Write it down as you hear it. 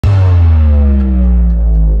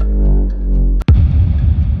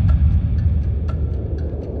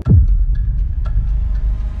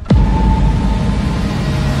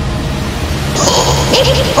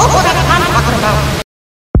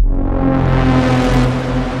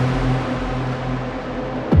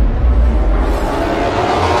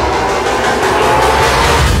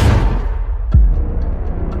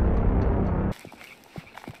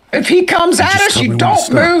comes at us, you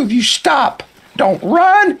don't move. You stop. Don't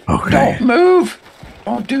run. Okay. Don't move.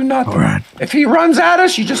 Don't do nothing. All right. If he runs at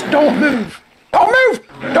us, you just don't move. Don't move.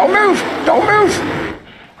 Don't move. Don't move.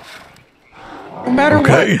 No matter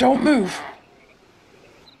what, don't move.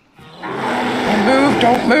 Don't move.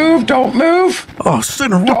 Don't move. Don't move. Oh,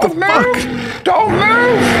 Synard, what the fuck? Don't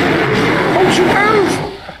move. Don't you move.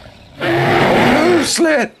 Don't move,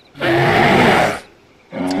 Slit.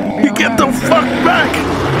 You get the fuck back.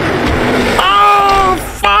 Oh,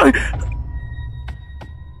 fuck.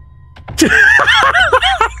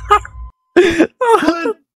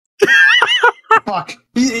 Fuck.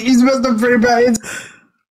 He's messed up pretty bad.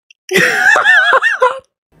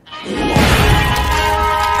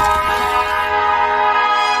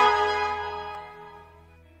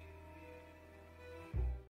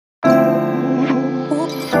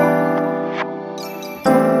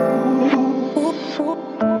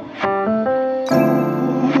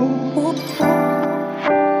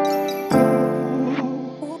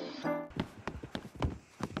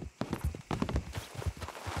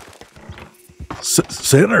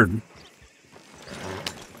 Synard.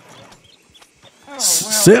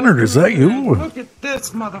 Synard, is that you? Look at this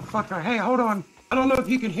motherfucker. Hey, hold on. I don't know if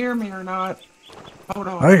you can hear me or not. Hold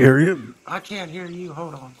on. I hear you. I can't hear you.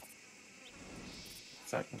 Hold on.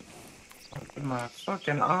 Second. My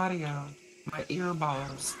fucking audio. My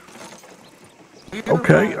earballs.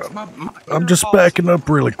 Okay. I'm just backing up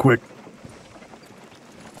really quick.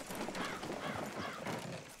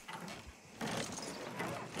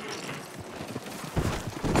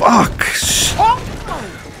 Fuck. Oh,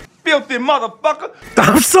 filthy motherfucker.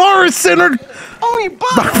 I'm sorry, Synard. Oh, you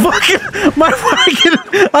My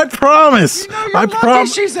fucking, I promise. I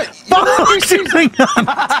promise. Hang on.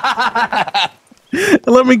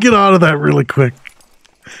 Let me get out of that really quick.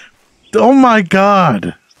 Oh my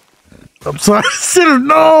God. I'm sorry, Synard.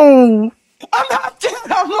 No. I'm not dead.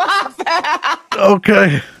 I'm laughing.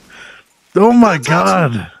 Okay. Oh my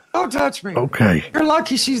God. Don't touch me. Okay. You're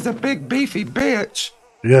lucky she's the big beefy bitch.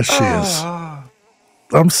 Yes, she is.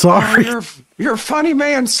 I'm sorry. You're a funny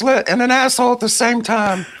man, Slit, and an asshole at the same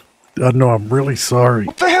time. No, I'm really sorry.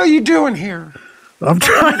 What the hell are you doing here? I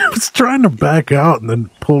was trying to back out and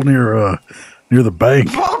then pull near the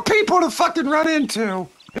bank. All people to fucking run into.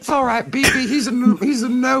 It's all right, Beefy. He's a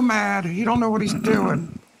nomad. He don't know what he's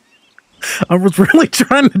doing. I was really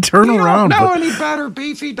trying to turn around. You don't know any better,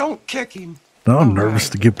 Beefy. Don't kick him. No, I'm nervous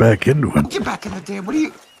to get back into it. Get back in the damn.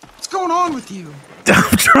 What's going on with you?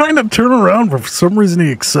 I'm trying to turn around, but for some reason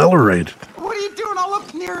he accelerated. What are you doing all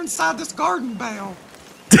up near inside this garden bale?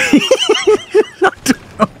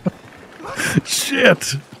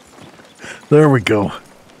 Shit. There we go.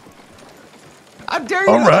 I dare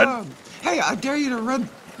you. All right. Hey, I dare you to run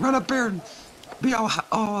up there and be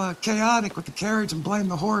all chaotic with the carriage and blame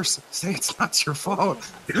the horse. Say it's not your fault.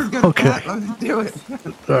 You're good at that. Let me do it.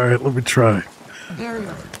 All right, let me try. I dare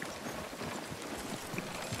you.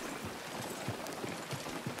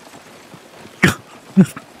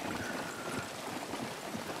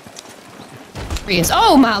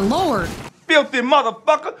 Oh my lord! Filthy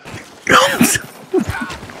motherfucker!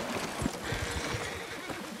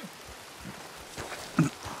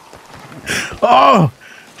 Oh,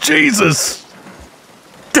 Jesus!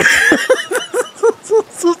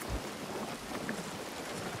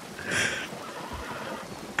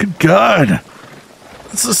 Good God!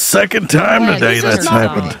 It's the second time today that's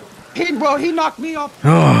happened. He knocked me off.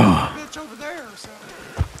 Oh. Bitch over there. So.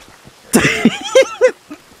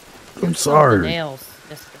 I'm sorry. Nails.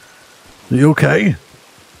 You okay?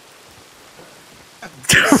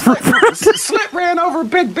 Slit ran over a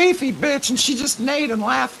big beefy bitch and she just neighed and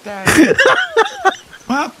laughed at it.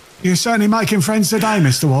 Well, you're certainly making friends today,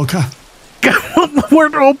 Mr. Walker.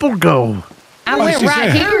 Where'd Opal go? I went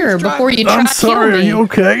right here before you tried I'm to kill sorry, me. are you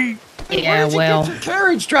okay? Yeah, Where'd you get your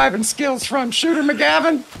carriage driving skills from, Shooter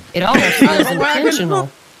McGavin? It almost feels intentional.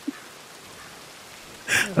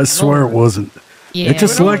 I swear it wasn't. Yeah, it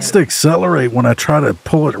just likes to accelerate when I try to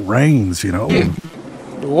pull it reins, you know?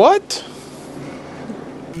 What?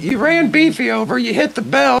 You ran Beefy over, you hit the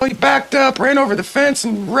bell, he backed up, ran over the fence,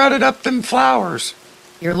 and rutted up them flowers.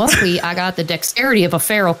 You're lucky I got the dexterity of a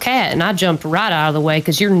feral cat, and I jumped right out of the way,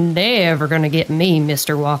 because you're never going to get me,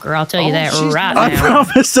 Mr. Walker. I'll tell you that right now. I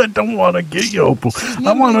promise I don't want to get you, Opal.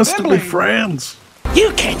 I want us to be friends.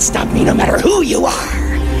 You can't stop me no matter who you are.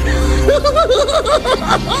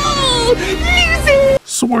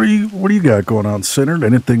 So what do you got going on, Synard?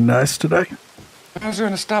 Anything nice today? I was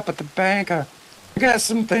going to stop at the bank. I got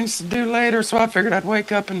some things to do later, so I figured I'd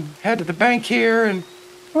wake up and head to the bank here. And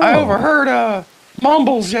I overheard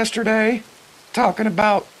mumbles yesterday. talking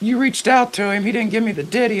about you reached out to him. He didn't give me the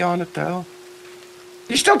ditty on it, though.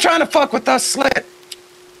 You still trying to fuck with us, Slit?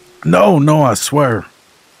 No, I swear.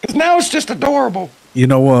 Because now it's just adorable. You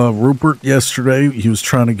know, Rupert, yesterday, he was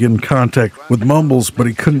trying to get in contact with Mumbles, but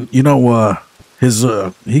he couldn't, he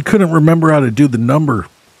couldn't remember how to do the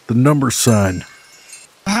number sign.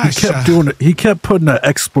 He kept doing it. He kept putting an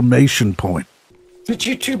exclamation point. Did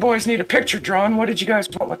you two boys need a picture drawn? What did you guys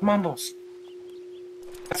want with Mumbles?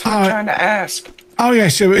 That's what I'm trying to ask. Oh,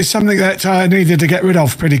 yes, so it's something that I needed to get rid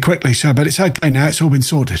of pretty quickly, sir, but it's okay now. It's all been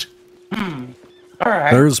sorted. All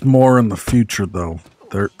right. There's more in the future, though.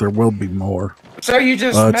 There will be more. So you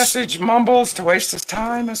just message Mumbles to waste his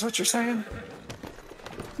time, is what you're saying?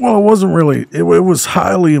 Well, it wasn't really. It was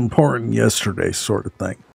highly important yesterday, sort of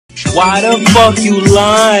thing. Why the fuck you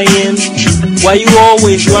lying? Why you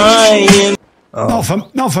always lying? Not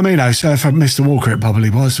for me, no, sir. For Mr. Walker, it probably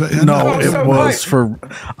was. But, no, it was for.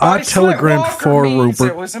 I telegrammed for Rupert.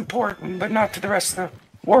 It was important, but not to the rest of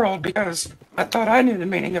the world because I thought I knew the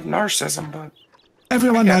meaning of narcissism, but.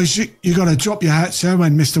 Everyone knows you got to drop your hat, sir,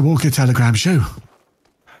 when Mr. Walker telegrams you.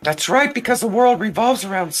 That's right, because the world revolves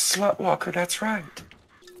around Slut Walker. That's right.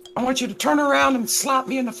 I want you to turn around and slap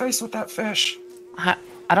me in the face with that fish. I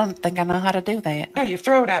don't think I know how to do that. Yeah, you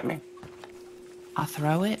throw it at me. I'll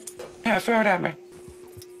throw it? Yeah, throw it at me.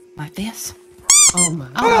 Like this? Oh my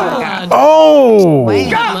God. Oh! Wait,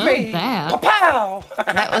 Got me! That. Pow!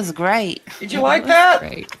 that was great. Did you like that?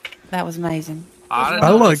 Great. That was amazing. I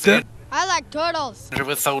liked it. I like turtles. It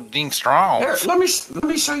was so dang strong. Here, let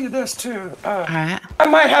me show you this too. Alright. I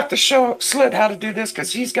might have to show Slit how to do this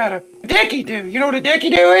because he's got a dicky do. You know what a dicky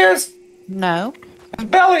do is? No. His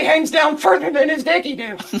belly hangs down further than his dicky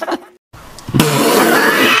do.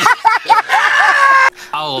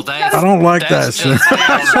 Oh, that's. I don't like that shit.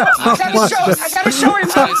 I gotta show him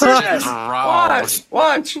how to do this. Wrong.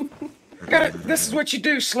 Watch. This is what you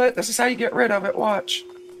do, Slit. This is how you get rid of it. Watch.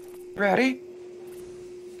 Ready?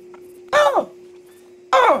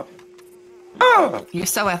 You're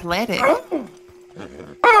so athletic.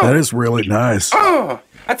 That is really nice.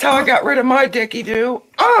 That's how I got rid of my dicky do.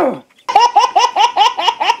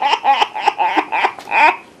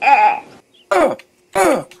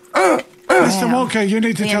 Mr. Walker, you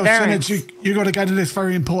need to tell Synard you got to go to this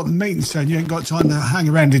very important meeting, sir. You ain't got time to hang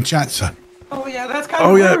around and chat, sir. Oh, yeah, that's kind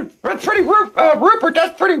of rude. That's pretty rude, Rupert.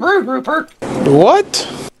 That's pretty rude, Rupert. What?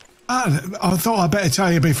 I thought I'd better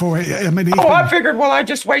tell you before. I figured, well, I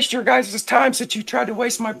just waste your guys' time since you tried to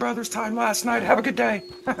waste my brother's time last night. Have a good day.